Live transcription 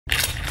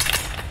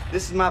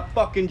This is my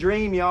fucking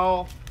dream,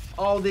 y'all.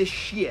 All this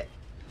shit.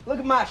 Look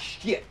at my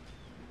shit.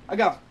 I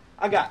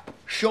got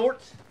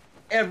shorts,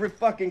 every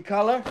fucking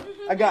color.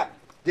 I got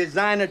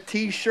designer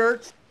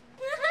t-shirts.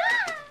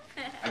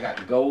 I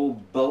got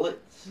gold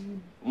bullets,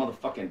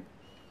 motherfucking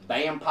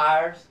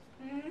vampires.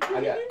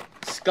 I got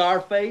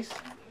Scarface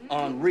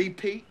on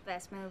repeat.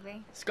 Best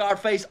movie.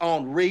 Scarface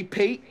on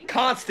repeat.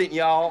 Constant,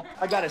 y'all.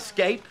 I got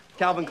Escape,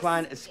 Calvin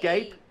Klein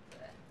Escape.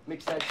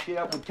 Mix that shit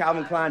up with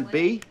Calvin Klein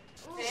B.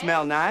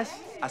 Smell nice.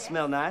 I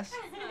smell nice.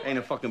 Ain't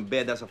a fucking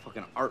bed, that's a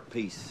fucking art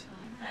piece.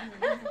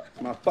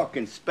 My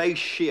fucking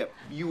spaceship,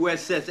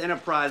 USS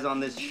Enterprise on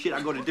this shit.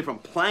 I go to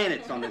different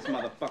planets on this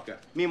motherfucker.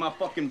 Me and my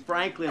fucking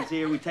Franklins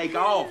here, we take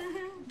off.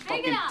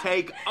 Fucking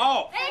take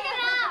off. Take it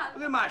off.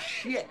 Look at my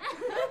shit.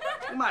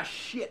 Look at my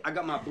shit. I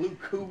got my blue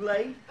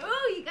Kool-Aid.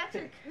 Ooh, you got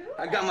your Kool-Aid.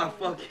 I got my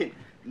fucking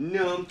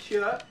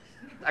nunchucks.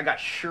 I got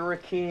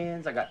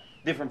shurikens. I got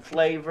different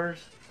flavors.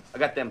 I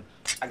got them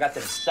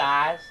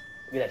size.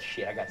 Look at that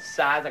shit. I got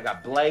size. I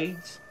got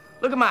blades.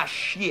 Look at my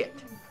shit.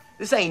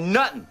 This ain't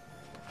nothing.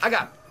 I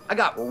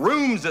got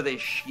rooms of this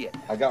shit.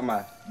 I got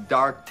my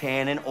dark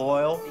tannin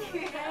oil.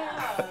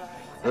 Yeah.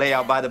 Lay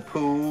out by the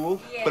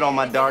pool. Yeah. Put on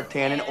my dark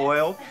tannin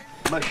oil.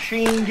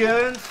 Machine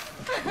guns.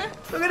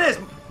 Look at this.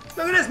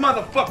 Look at this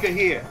motherfucker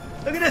here.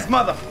 Look at this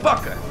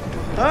motherfucker.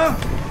 Huh?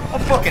 A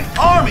fucking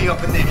army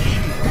up in this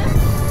shit.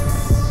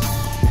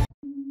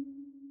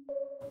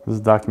 This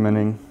is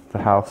documenting the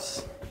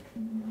house.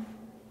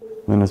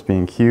 Lena's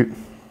being cute.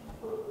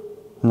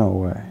 No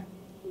way.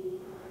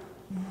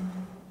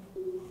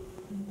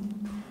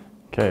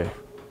 Okay.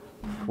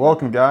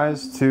 Welcome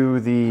guys to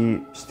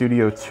the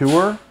studio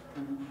tour.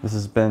 This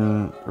has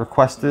been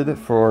requested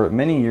for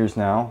many years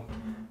now.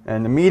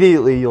 And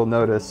immediately you'll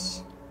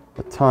notice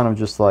a ton of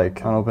just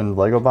like unopened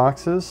Lego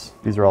boxes.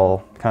 These are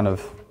all kind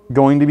of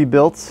going to be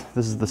built.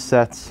 This is the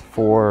set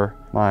for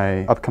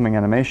my upcoming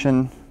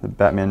animation, the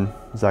Batman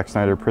Zack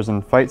Snyder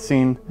prison fight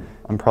scene.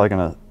 I'm probably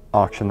gonna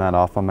auction that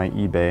off on my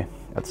eBay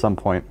at some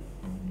point.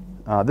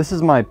 This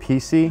is my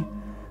PC.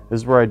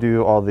 This is where I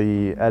do all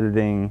the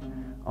editing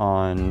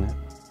on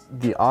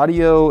the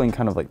audio and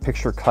kind of like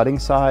picture cutting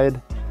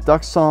side.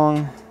 Duck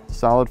Song,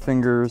 Solid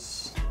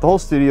Fingers. The whole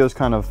studio is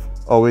kind of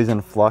always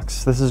in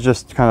flux. This is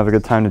just kind of a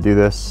good time to do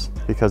this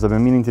because I've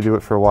been meaning to do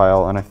it for a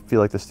while and I feel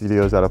like the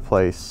studio is at a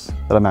place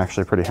that I'm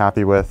actually pretty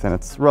happy with and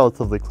it's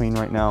relatively clean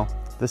right now.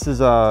 This is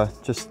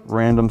just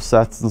random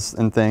sets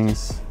and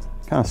things,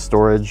 kind of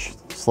storage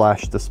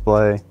 /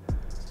 display.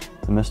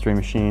 The Mystery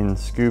Machine,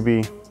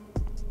 Scooby,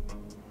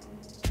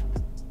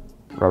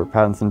 Robert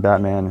Pattinson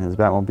Batman and his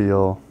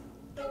Batmobile,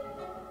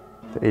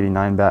 the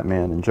 '89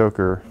 Batman and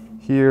Joker.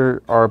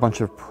 Here are a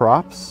bunch of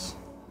props.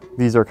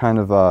 These are kind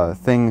of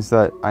things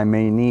that I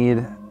may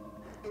need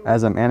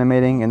as I'm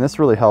animating, and this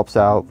really helps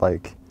out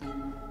like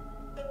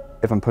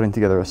if I'm putting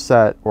together a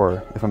set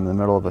or if I'm in the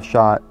middle of a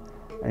shot,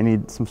 I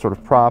need some sort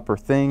of prop or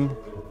thing.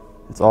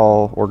 It's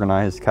all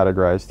organized,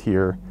 categorized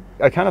here.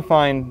 I kind of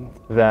find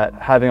that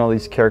having all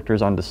these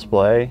characters on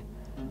display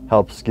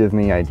helps give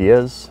me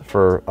ideas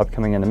for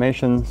upcoming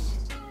animations.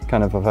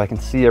 Kind of if I can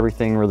see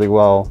everything really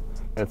well,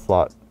 it's a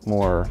lot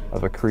more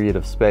of a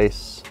creative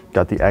space.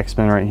 Got the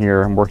X-Men right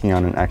here. I'm working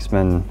on an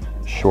X-Men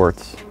short,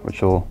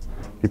 which will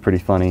be pretty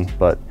funny.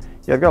 But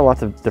yeah, I've got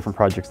lots of different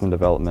projects in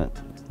development.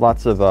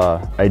 Lots of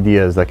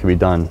ideas that could be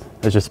done.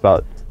 It's just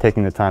about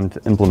taking the time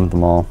to implement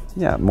them all.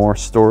 Yeah, more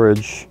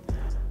storage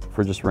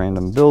for just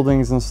random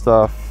buildings and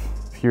stuff.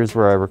 Here's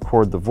where I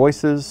record the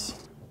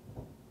voices.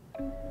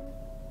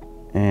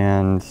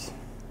 And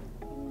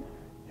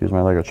here's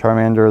my Lego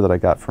Charmander that I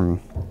got from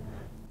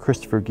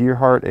Christopher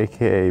Gearhart,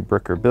 aka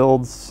Bricker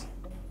Builds.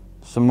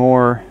 Some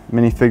more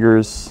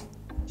minifigures.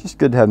 Just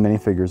good to have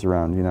minifigures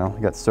around, you know.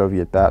 I got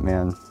Soviet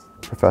Batman,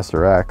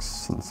 Professor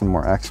X, and some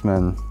more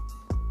X-Men.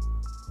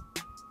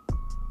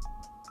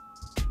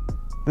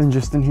 Then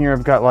just in here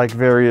I've got like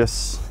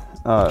various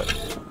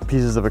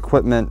pieces of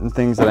equipment and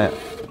things that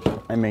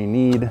I may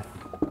need.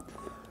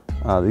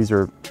 These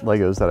are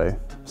Legos that I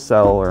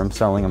sell or I'm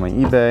selling on my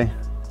eBay.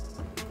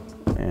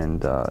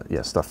 And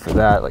yeah, stuff for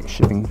that, like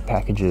shipping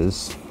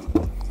packages,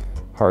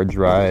 hard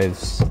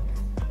drives.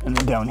 And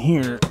then down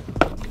here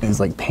is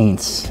like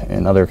paints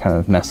and other kind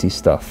of messy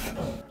stuff.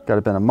 Got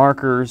a bin of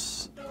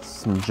markers,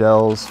 some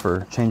gels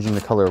for changing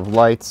the color of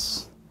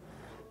lights,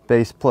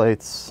 base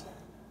plates.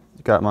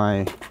 Got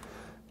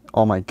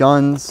all my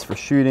guns for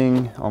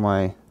shooting, all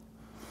my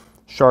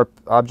sharp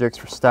objects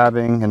for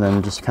stabbing, and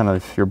then just kind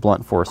of your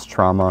blunt force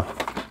trauma,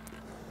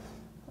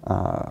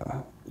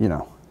 you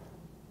know,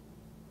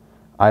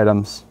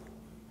 items.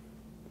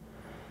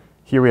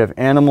 Here we have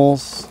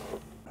animals.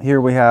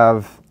 Here we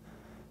have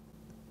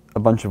a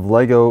bunch of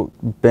Lego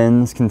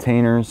bins,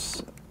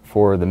 containers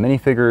for the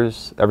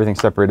minifigures. Everything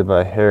separated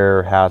by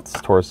hair, hats,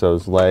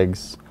 torsos,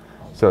 legs,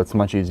 so it's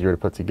much easier to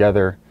put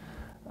together.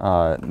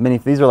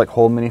 These are like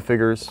whole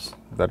minifigures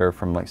that are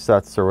from like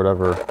sets or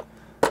whatever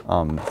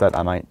that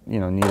I might, you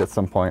know, need at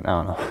some point. I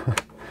don't know.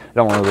 I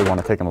don't really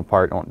want to take them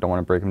apart. Don't want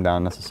to break them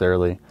down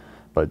necessarily,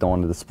 but don't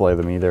want to display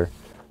them either.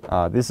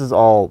 This is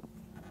all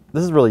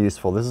this is really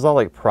useful. This is all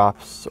like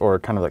props or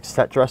kind of like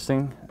set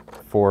dressing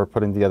for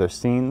putting together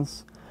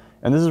scenes.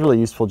 And this is really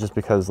useful just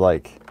because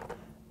like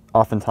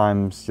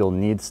oftentimes you'll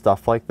need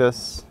stuff like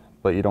this,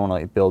 but you don't want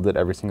to like build it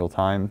every single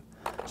time,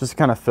 just to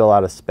kind of fill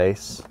out a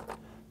space.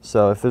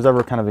 So if there's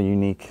ever kind of a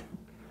unique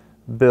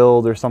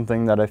build or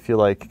something that I feel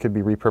like could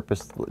be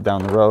repurposed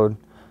down the road,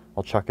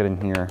 I'll chuck it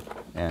in here,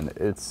 and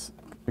it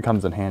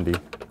comes in handy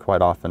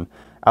quite often.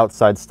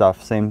 Outside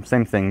stuff, same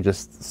thing,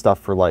 just stuff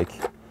for like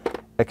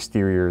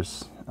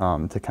exteriors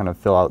to kind of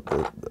fill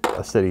out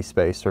a city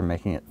space or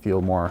making it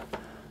feel more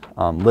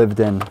lived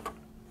in,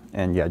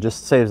 and yeah,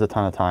 just saves a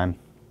ton of time.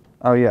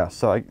 Oh yeah,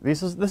 so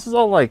this is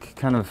all like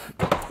kind of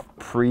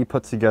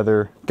pre-put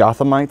together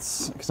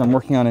Gothamites, because I'm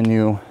working on a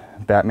new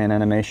Batman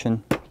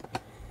animation,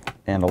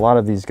 and a lot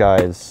of these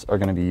guys are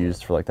going to be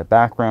used for like the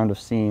background of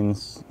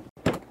scenes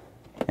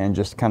and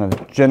just kind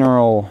of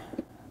general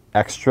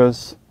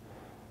extras.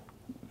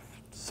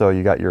 So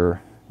you got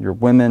your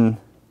women,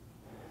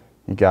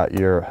 you got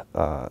your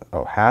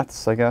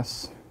hats, I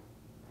guess,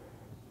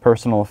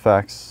 personal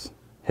effects,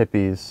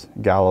 hippies,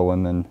 gala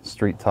women,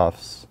 street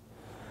toughs,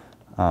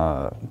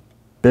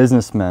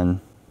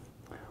 businessmen,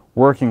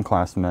 working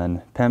class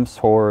men, pimps,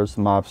 whores,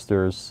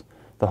 mobsters,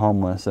 the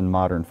homeless, and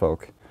modern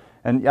folk.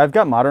 And I've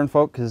got modern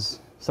folk because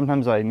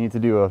sometimes I need to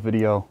do a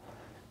video,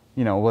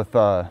 you know, with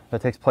that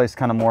takes place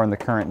kind of more in the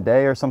current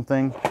day or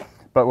something.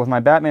 But with my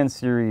Batman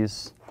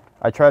series,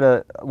 I try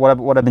to,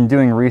 what I've been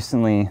doing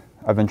recently,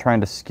 I've been trying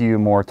to skew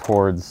more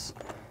towards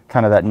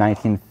kind of that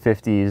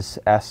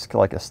 1950s-esque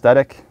like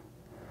aesthetic,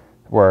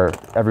 where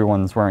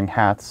everyone's wearing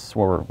hats,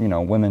 or, you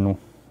know, women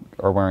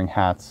are wearing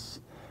hats,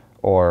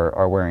 or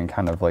are wearing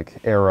kind of like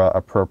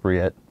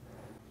era-appropriate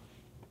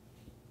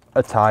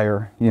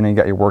attire. You know, you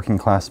got your working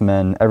class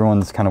men,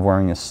 everyone's kind of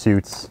wearing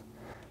suits.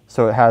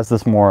 So it has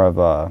this more of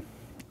a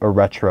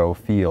retro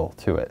feel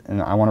to it.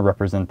 And I want to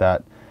represent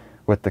that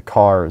with the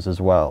cars as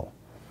well.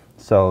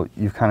 So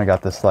you've kind of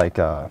got this like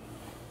out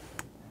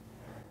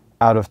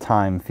of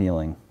time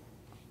feeling.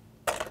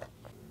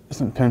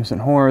 Some pimps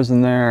and whores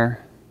in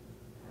there.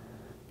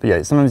 But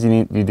yeah, sometimes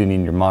you do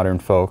need your modern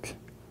folk,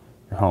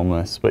 your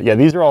homeless. But yeah,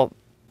 these are all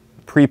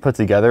pre-put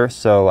together,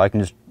 so I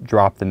can just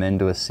drop them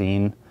into a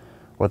scene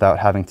without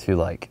having to,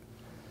 like,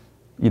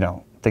 you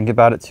know, think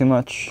about it too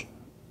much.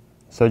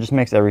 So it just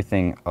makes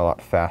everything a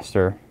lot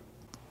faster.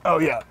 Oh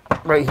yeah,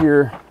 right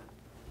here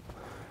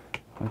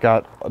I've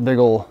got a big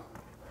ol'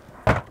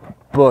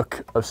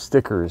 book of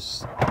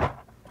stickers.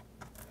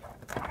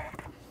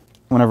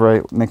 Whenever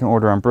I make an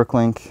order on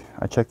Bricklink,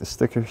 I check the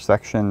sticker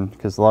section,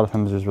 because a lot of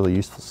times there's really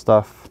useful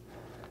stuff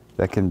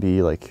that can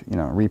be, like, you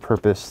know,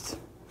 repurposed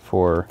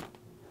for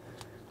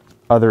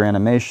other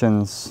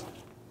animations.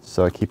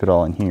 So I keep it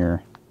all in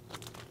here,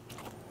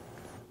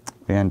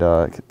 and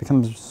it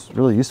becomes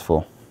really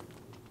useful.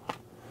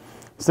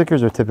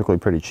 Stickers are typically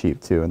pretty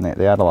cheap too, and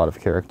they add a lot of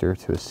character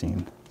to a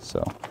scene.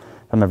 So if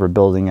I'm ever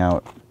building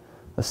out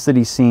a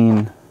city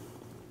scene,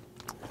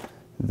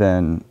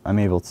 then I'm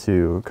able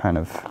to kind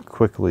of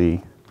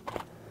quickly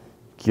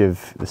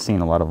give the scene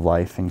a lot of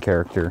life and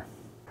character.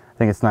 I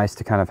think it's nice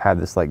to kind of have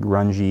this like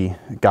grungy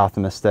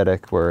Gotham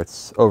aesthetic where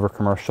it's over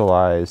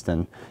commercialized,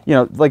 and, you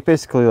know, like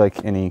basically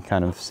like any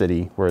kind of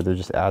city where there's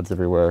just ads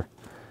everywhere.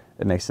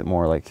 It makes it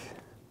more like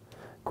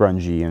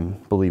grungy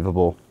and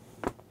believable.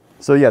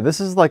 So yeah, this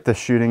is like the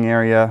shooting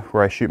area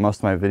where I shoot most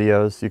of my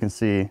videos. You can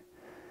see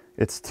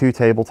it's two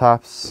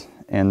tabletops,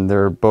 and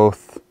they're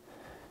both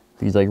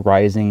these like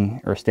rising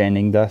or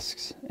standing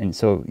desks, and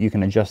so you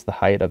can adjust the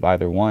height of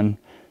either one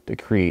to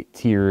create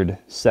tiered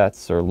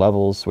sets or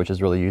levels, which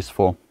is really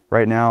useful.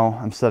 Right now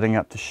I'm setting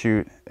up to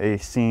shoot a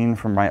scene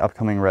from my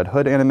upcoming Red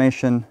Hood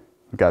animation.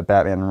 We've got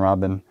Batman and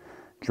Robin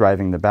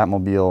driving the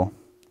Batmobile,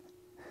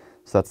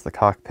 so that's the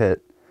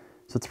cockpit.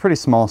 So it's a pretty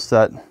small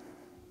set,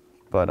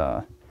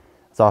 but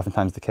it's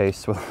oftentimes the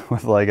case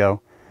with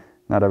Lego.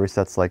 Not every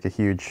set's like a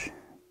huge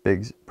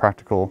big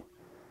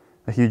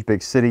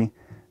city,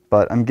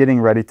 but I'm getting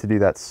ready to do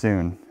that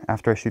soon.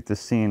 After I shoot this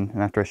scene,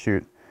 and after I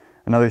shoot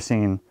another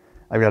scene,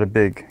 I've got a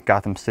big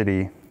Gotham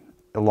City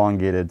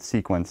elongated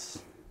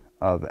sequence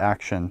of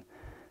action.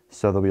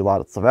 So there'll be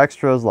lots of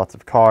extras, lots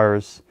of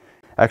cars.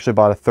 I actually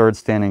bought a third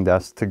standing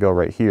desk to go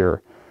right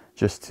here,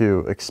 just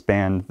to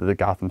expand the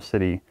Gotham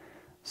City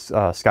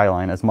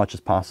skyline as much as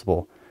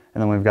possible.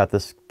 And then we've got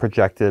this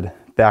projected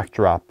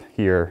backdrop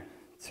here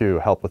to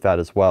help with that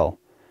as well.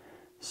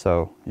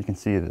 So you can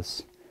see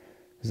this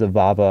is a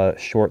Vava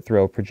short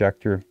throw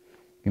projector.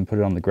 You can put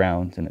it on the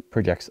ground and it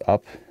projects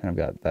up, and I've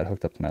got that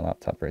hooked up to my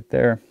laptop right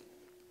there.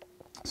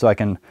 So I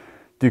can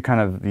do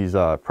kind of these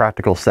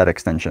practical set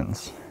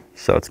extensions.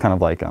 So it's kind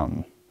of like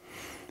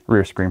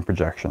rear screen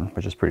projection,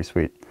 which is pretty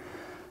sweet.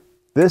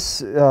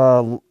 This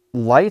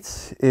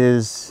light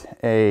is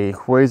a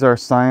Quasar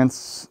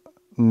Science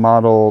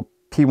model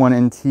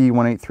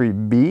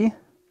P1NT183B.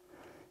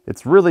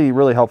 It's really,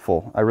 really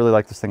helpful. I really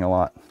like this thing a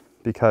lot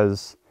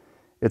because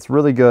it's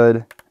really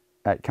good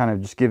at kind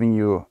of just giving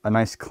you a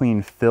nice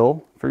clean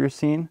fill for your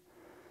scene.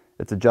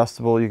 It's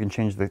adjustable. You can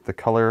change the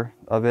color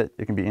of it.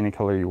 It can be any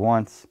color you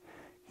want.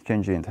 You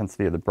change the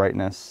intensity of the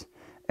brightness,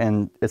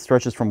 and it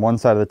stretches from one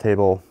side of the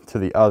table to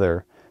the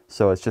other.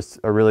 So it's just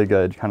a really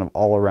good kind of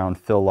all-around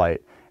fill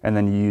light. And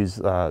then you use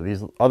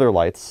these other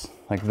lights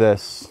like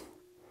this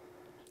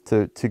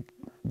to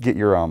get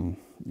your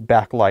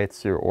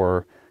backlights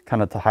or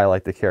kind of to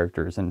highlight the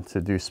characters and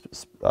to do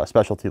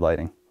specialty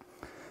lighting,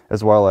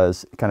 as well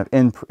as kind of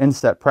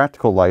inset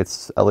practical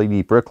lights,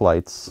 LED brick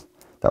lights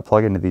that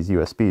plug into these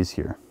USBs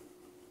here.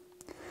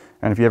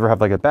 And if you ever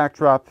have like a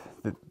backdrop,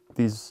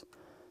 these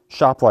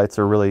shop lights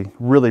are really,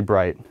 really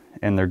bright,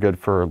 and they're good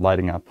for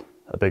lighting up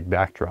a big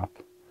backdrop.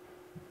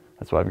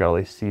 That's why I've got all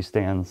these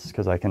C-stands,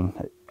 because I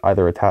can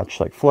either attach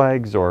like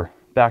flags or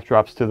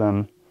backdrops to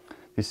them.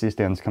 These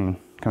C-stands come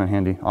in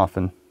handy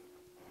often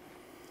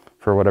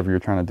for whatever you're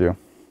trying to do.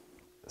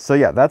 So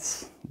yeah,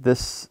 that's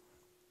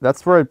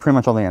where pretty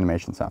much all the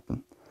animations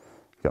happen.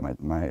 I've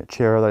got my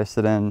chair that I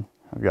sit in.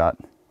 I've got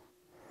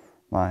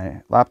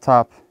my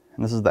laptop,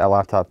 and this is the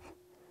laptop.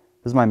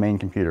 This is my main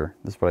computer.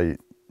 This is what I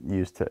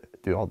use to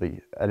do all the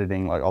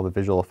editing, like all the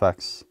visual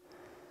effects.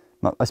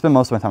 I spend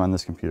most of my time on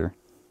this computer.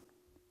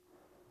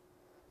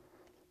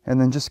 And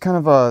then just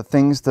kind of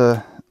things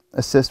to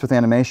assist with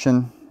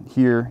animation.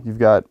 Here you've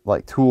got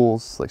like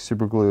tools like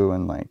super glue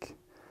and like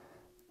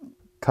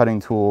cutting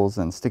tools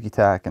and sticky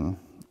tack and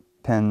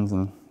pens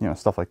and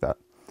stuff like that.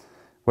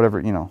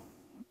 Whatever,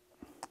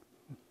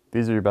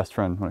 these are your best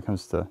friend when it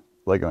comes to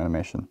Lego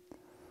animation.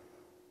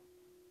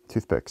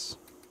 Toothpicks.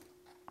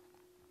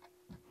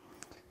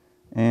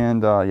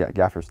 And yeah,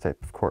 gaffer's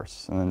tape, of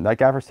course. And then that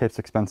gaffer's tape's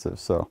expensive,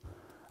 so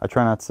I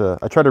try to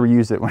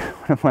reuse it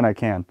when I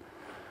can.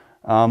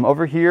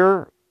 Over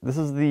here, this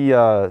is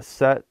the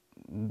set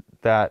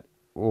that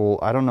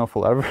I don't know if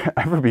will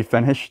ever be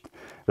finished.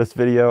 This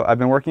video, I've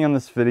been working on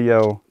this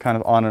video kind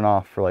of on and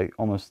off for like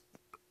almost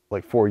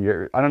like 4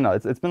 years. I don't know.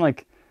 It's been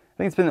like, I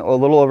think it's been a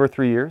little over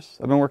 3 years.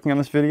 I've been working on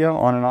this video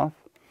on and off.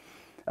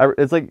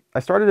 It's like I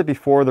started it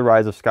before The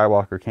Rise of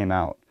Skywalker came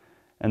out,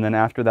 and then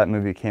after that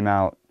movie came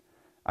out,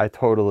 I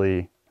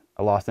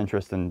lost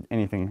interest in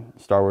anything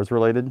Star Wars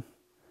related.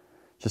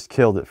 Just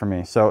killed it for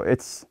me. So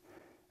it's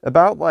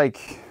about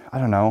like, I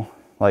don't know,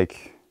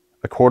 like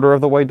a quarter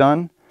of the way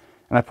done.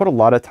 And I put a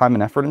lot of time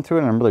and effort into it,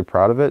 and I'm really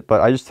proud of it,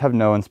 but I just have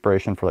no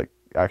inspiration for like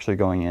actually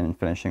going in and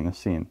finishing the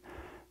scene.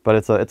 But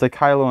it's a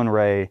Kylo and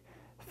Rey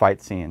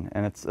fight scene,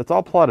 and it's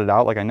all plotted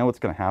out. Like I know what's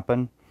going to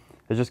happen.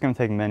 It's just going to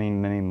take many,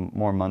 many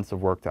more months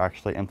of work to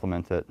actually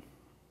implement it.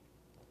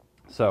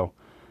 So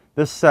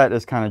this set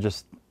is kind of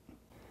just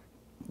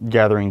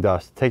gathering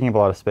dust, taking up a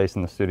lot of space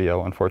in the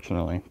studio,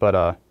 unfortunately.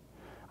 But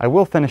I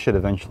will finish it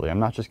eventually. I'm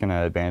not just going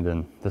to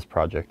abandon this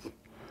project.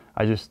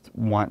 I just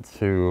want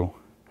to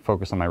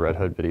focus on my Red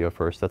Hood video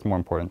first. That's more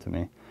important to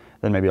me.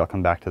 Then maybe I'll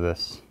come back to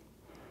this.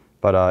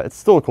 But it's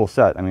still a cool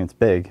set. I mean, it's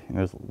big.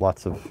 There's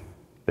lots of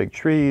big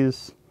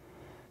trees,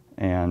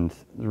 and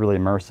it's really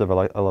immersive.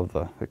 I love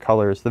the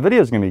colors. The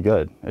video is going to be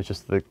good. It's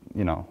just I'm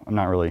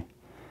not really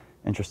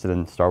interested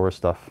in Star Wars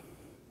stuff.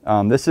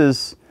 This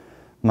is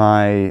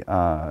my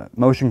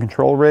motion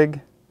control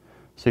rig.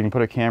 So you can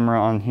put a camera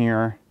on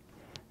here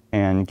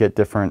and get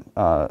different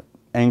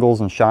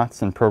angles and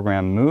shots and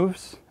program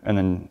moves, and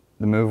then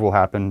the move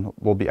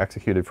will be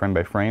executed frame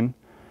by frame.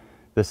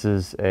 This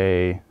is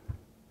a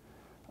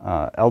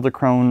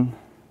Eldachrome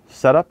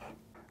setup.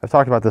 I've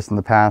talked about this in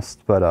the past,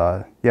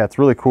 but yeah, it's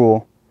really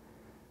cool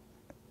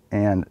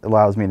and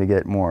allows me to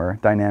get more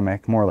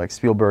dynamic, more like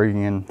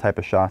Spielbergian type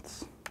of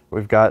shots.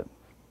 We've got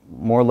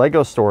more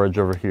Lego storage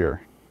over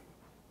here.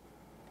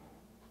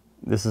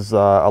 This is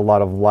a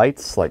lot of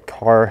lights, like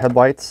car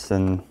headlights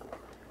and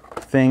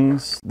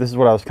things. This is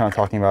what I was kind of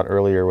talking about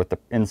earlier with the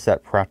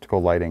inset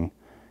practical lighting.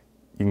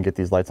 You can get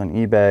these lights on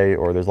eBay,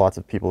 or there's lots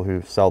of people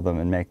who sell them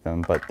and make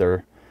them, but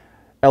they're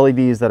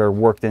LEDs that are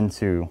worked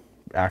into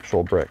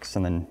actual bricks,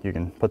 and then you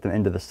can put them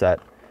into the set.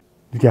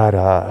 You've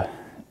got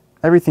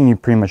everything you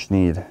pretty much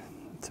need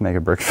to make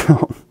a brick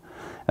film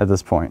at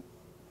this point.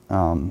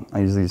 I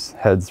use these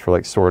heads for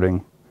like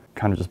sorting,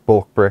 kind of just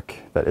bulk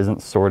brick that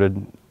isn't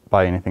sorted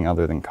by anything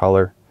other than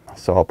color.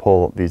 So I'll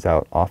pull these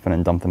out often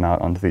and dump them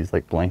out onto these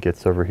like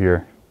blankets over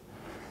here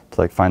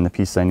to like find the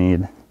piece I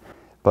need.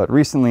 But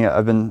recently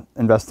I've been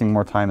investing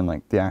more time in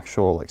like the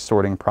actual like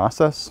sorting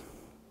process.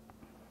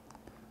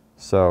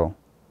 So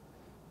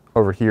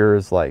over here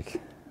is like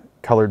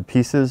colored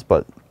pieces,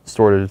 but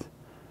sorted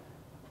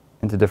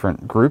into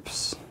different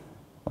groups,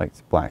 like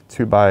black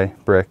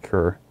 2x brick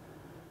or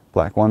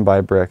black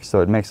 1x brick.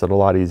 So it makes it a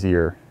lot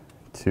easier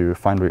to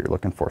find what you're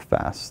looking for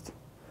fast.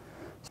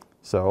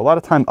 So a lot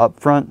of time up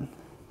front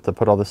to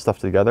put all this stuff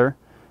together,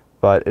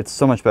 but it's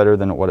so much better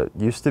than what it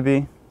used to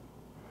be,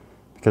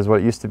 because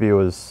what it used to be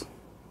was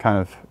kind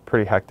of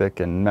pretty hectic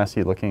and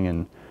messy looking.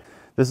 And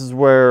this is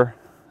where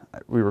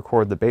we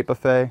record the bait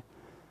buffet,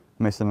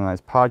 Mason and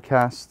I's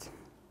podcast.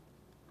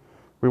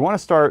 We want to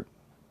start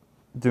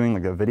doing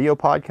like a video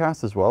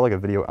podcast as well, like a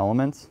video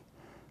element.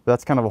 But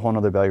that's kind of a whole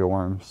nother bag of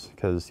worms,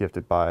 because you have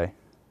to buy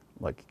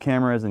like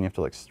cameras, and you have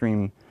to like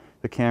stream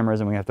the cameras,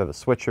 and we have to have a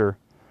switcher.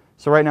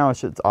 So right now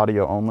it's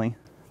audio only,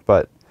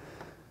 but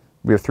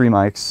we have 3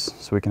 mics,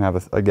 so we can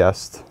have a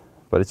guest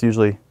but it's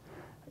usually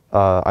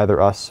either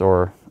us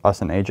or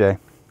us and AJ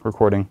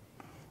recording.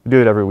 We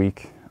do it every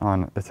week.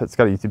 It's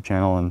got a YouTube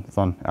channel and it's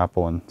on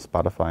Apple and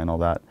Spotify and all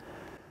that.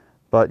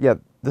 But yeah,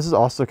 this is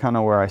also kind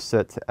of where I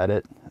sit to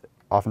edit.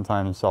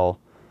 Oftentimes I'll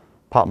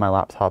pop my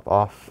laptop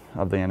off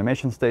of the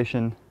animation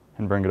station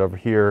and bring it over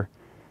here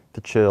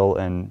to chill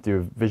and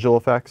do visual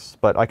effects.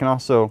 But I can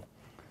also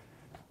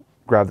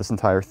grab this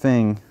entire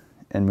thing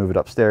and move it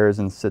upstairs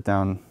and sit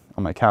down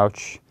on my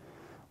couch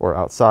or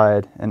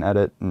outside and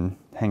edit and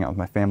hang out with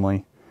my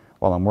family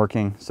while I'm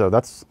working. So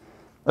that's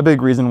a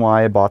big reason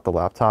why I bought the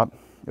laptop.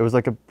 It was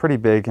like a pretty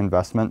big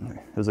investment.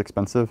 It was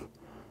expensive,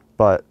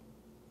 but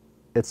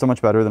it's so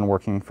much better than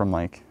working from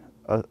like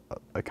a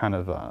kind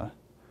of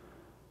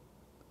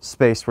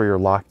space where you're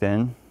locked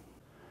in.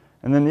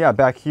 And then yeah,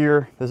 back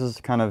here, this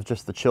is kind of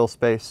just the chill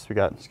space. We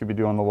got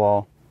Scooby-Doo on the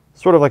wall.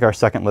 Sort of like our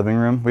second living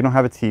room. We don't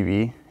have a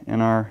TV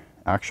in our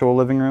actual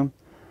living room.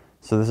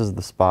 So this is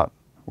the spot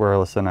where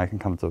Alyssa and I can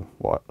come to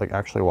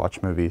actually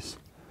watch movies.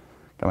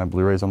 Got my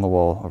Blu-rays on the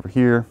wall over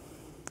here.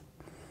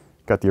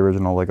 Got the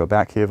original Lego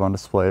Batcave on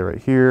display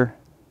right here.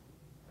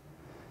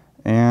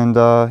 And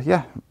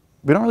yeah,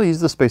 we don't really use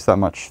this space that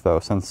much though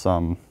since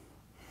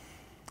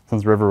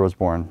River was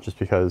born, just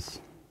because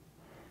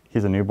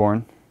he's a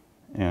newborn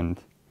and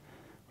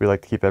we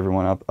like to keep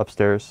everyone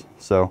upstairs.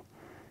 So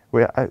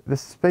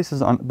this space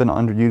has been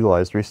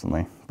underutilized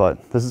recently,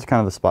 but this is kind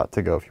of the spot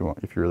to go if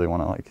you really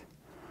want to like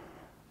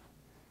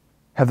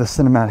have the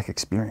cinematic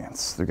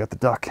experience. We've got the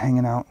duck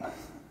hanging out.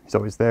 He's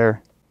always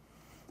there.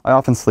 I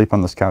often sleep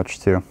on this couch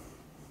too.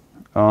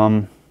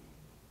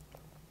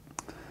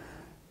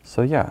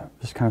 So yeah,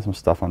 just kind of some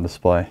stuff on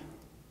display.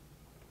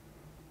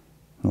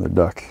 Another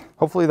duck.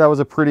 Hopefully that was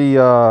a pretty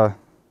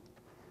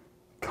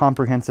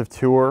comprehensive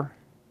tour.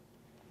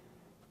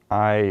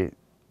 I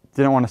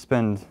didn't want to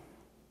spend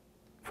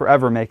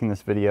forever making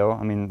this video.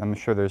 I mean, I'm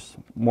sure there's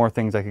more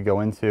things I could go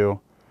into,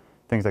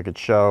 things I could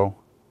show,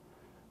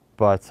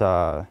 but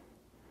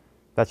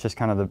that's just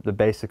kind of the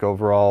basic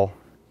overall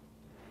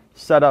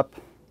setup.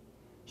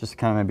 Just to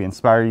kind of maybe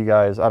inspire you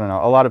guys. I don't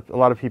know. A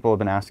lot of people have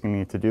been asking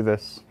me to do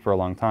this for a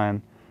long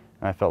time,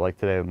 and I felt like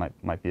today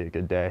might be a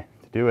good day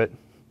to do it.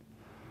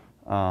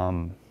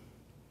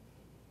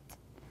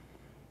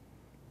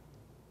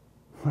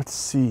 Let's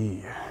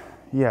see.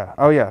 Yeah.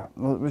 Oh yeah.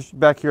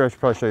 Back here, I should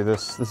probably show you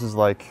this. This is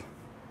like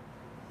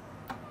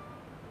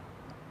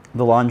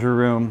the laundry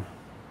room,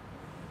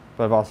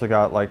 but I've also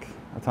got like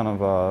a ton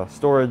of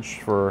storage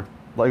for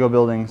Lego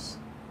buildings.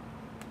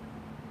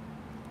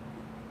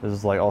 This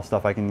is like all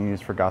stuff I can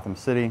use for Gotham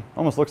City.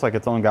 Almost looks like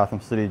its own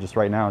Gotham City just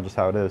right now, just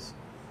how it is.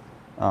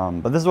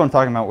 But this is what I'm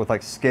talking about with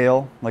like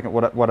scale, like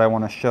what I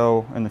want to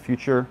show in the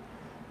future.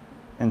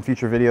 In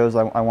future videos,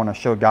 I want to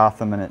show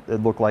Gotham and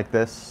it look like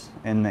this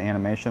in the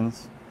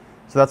animations.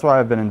 So that's why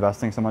I've been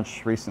investing so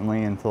much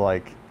recently into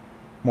like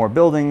more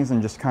buildings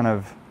and just kind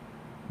of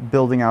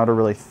building out a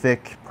really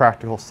thick,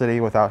 practical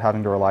city without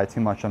having to rely too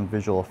much on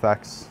visual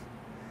effects.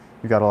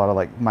 You've got a lot of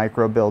like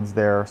micro builds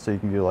there, so you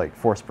can do like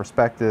forced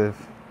perspective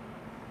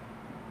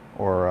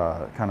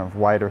or kind of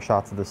wider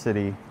shots of the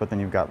city, but then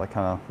you've got like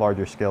kind of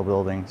larger scale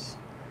buildings.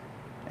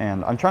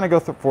 And I'm trying to go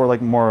for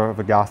like more of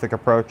a Gothic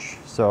approach.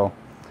 So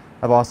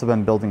I've also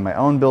been building my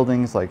own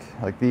buildings like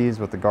these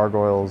with the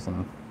gargoyles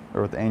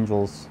or with the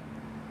angels,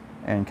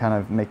 and kind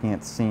of making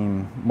it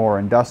seem more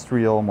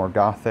industrial, more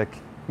Gothic,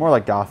 more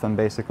like Gotham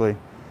basically.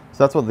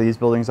 So that's what these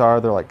buildings are.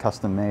 They're like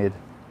custom made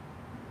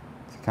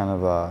to kind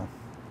of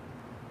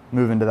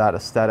move into that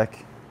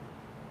aesthetic.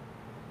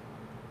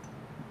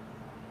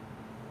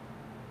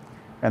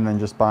 And then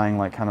just buying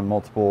like kind of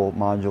multiple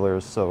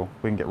modulars so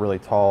we can get really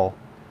tall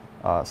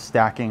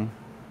stacking.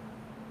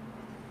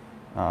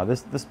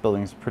 This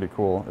building's pretty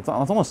cool. It's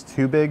almost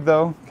too big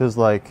though, because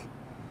like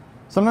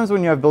sometimes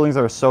when you have buildings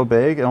that are so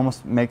big, it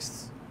almost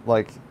makes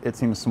like it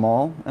seems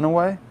small in a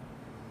way.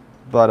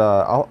 But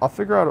I'll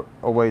figure out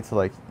a way to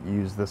like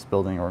use this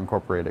building or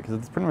incorporate it, because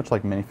it's pretty much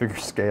like minifigure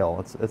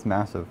scale. It's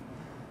massive.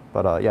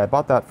 But yeah, I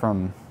bought that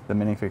from the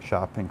minifig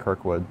shop in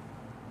Kirkwood.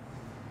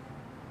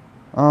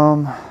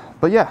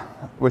 But yeah,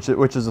 which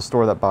is a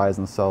store that buys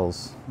and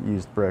sells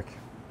used brick.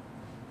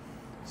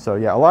 So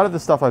yeah, a lot of the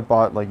stuff I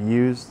bought like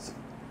used,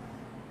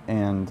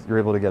 and you're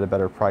able to get a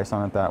better price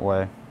on it that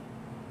way.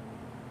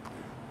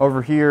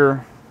 Over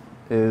here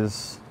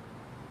is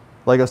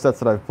Lego sets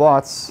that I've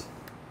bought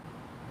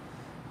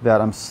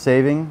that I'm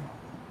saving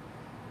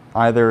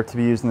either to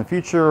be used in the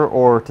future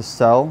or to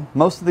sell.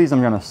 Most of these I'm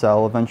going to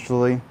sell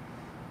eventually.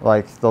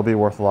 Like they'll be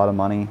worth a lot of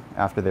money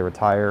after they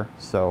retire.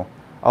 So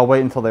I'll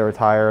wait until they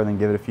retire and then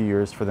give it a few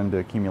years for them to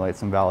accumulate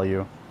some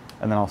value,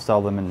 and then I'll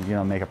sell them and, you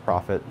know, make a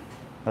profit.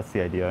 That's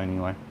the idea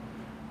anyway.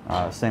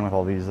 Same with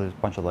all these. There's a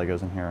bunch of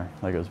Legos in here.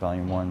 Legos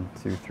Volume 1,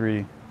 2,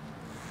 3,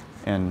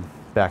 and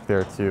back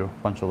there too,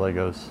 a bunch of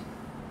Legos.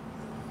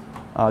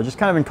 Just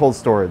kind of in cold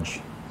storage.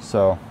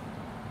 So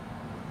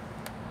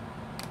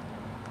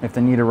if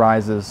the need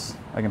arises,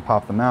 I can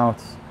pop them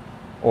out,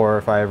 or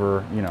if I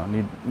ever, you know,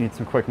 need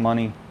some quick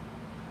money,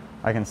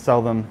 I can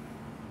sell them.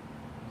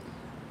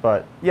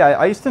 But yeah,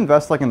 I used to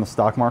invest like in the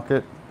stock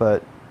market,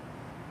 but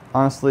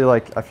honestly,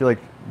 like, I feel like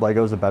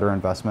Lego's a better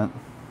investment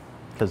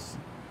because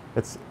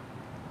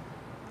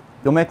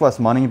you'll make less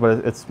money,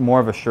 but it's more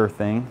of a sure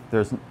thing.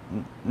 There's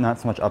not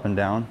so much up and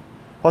down.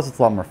 Plus, it's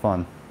a lot more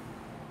fun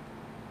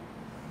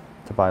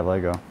to buy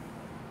Lego.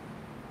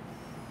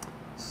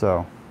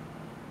 So,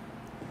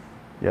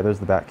 yeah, there's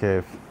the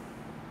Batcave.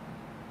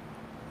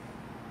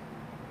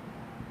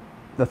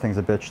 That thing's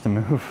a bitch to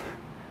move.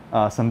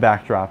 Some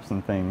backdrops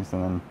and things,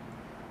 and then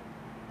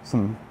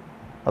some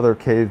other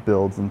cave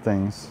builds and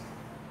things.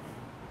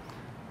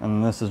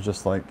 And this is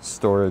just like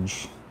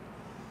storage.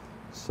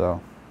 So,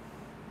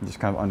 just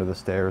kind of under the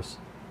stairs.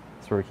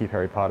 That's where we keep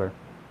Harry Potter.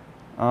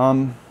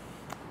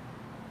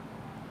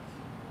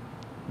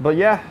 But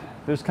yeah,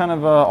 there's kind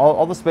of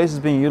all the space is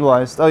being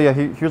utilized. Oh yeah,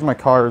 here's my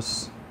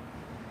cars.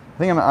 I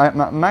think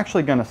I'm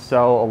actually going to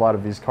sell a lot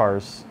of these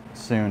cars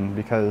soon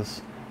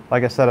because,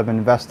 like I said, I've been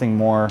investing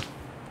more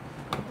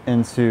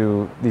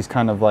into these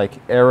kind of like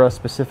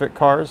era-specific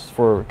cars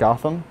for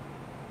Gotham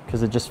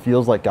because it just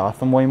feels like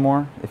Gotham way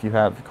more if you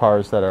have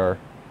cars that are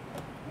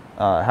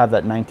have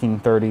that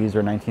 1930s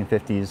or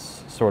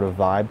 1950s sort of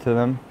vibe to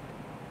them.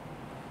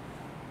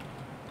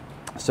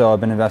 So I've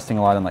been investing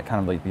a lot in like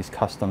kind of like these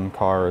custom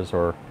cars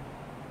or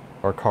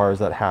cars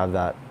that have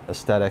that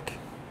aesthetic,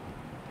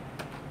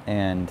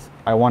 and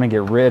I want to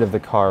get rid of the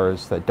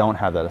cars that don't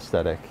have that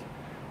aesthetic.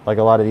 Like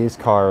a lot of these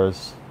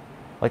cars,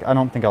 like I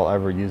don't think I'll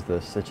ever use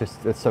this.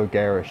 It's so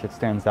garish. It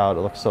stands out. It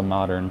looks so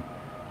modern.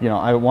 You know,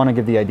 I want to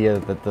give the idea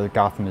that the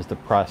Gotham is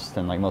depressed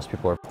and like most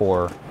people are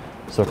poor.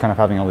 So kind of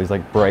having all these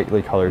like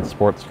brightly colored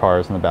sports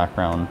cars in the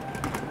background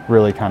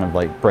really kind of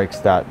like breaks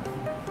that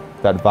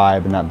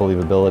vibe and that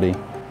believability.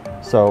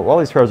 So while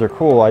these cars are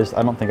cool, I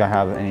don't think I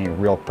have any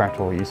real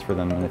practical use for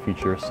them in the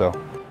future. So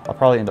I'll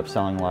probably end up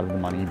selling a lot of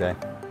them on eBay.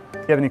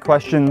 If you have any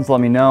questions,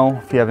 let me know.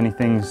 If you have any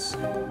things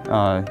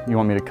you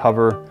want me to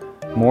cover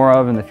more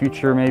of in the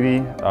future,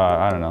 maybe,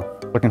 I don't know.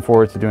 Looking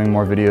forward to doing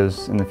more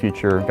videos in the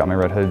future. Got my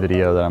Red Hood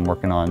video that I'm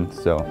working on,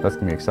 so that's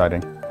gonna be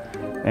exciting.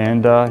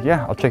 And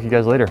yeah, I'll check you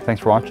guys later.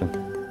 Thanks for watching.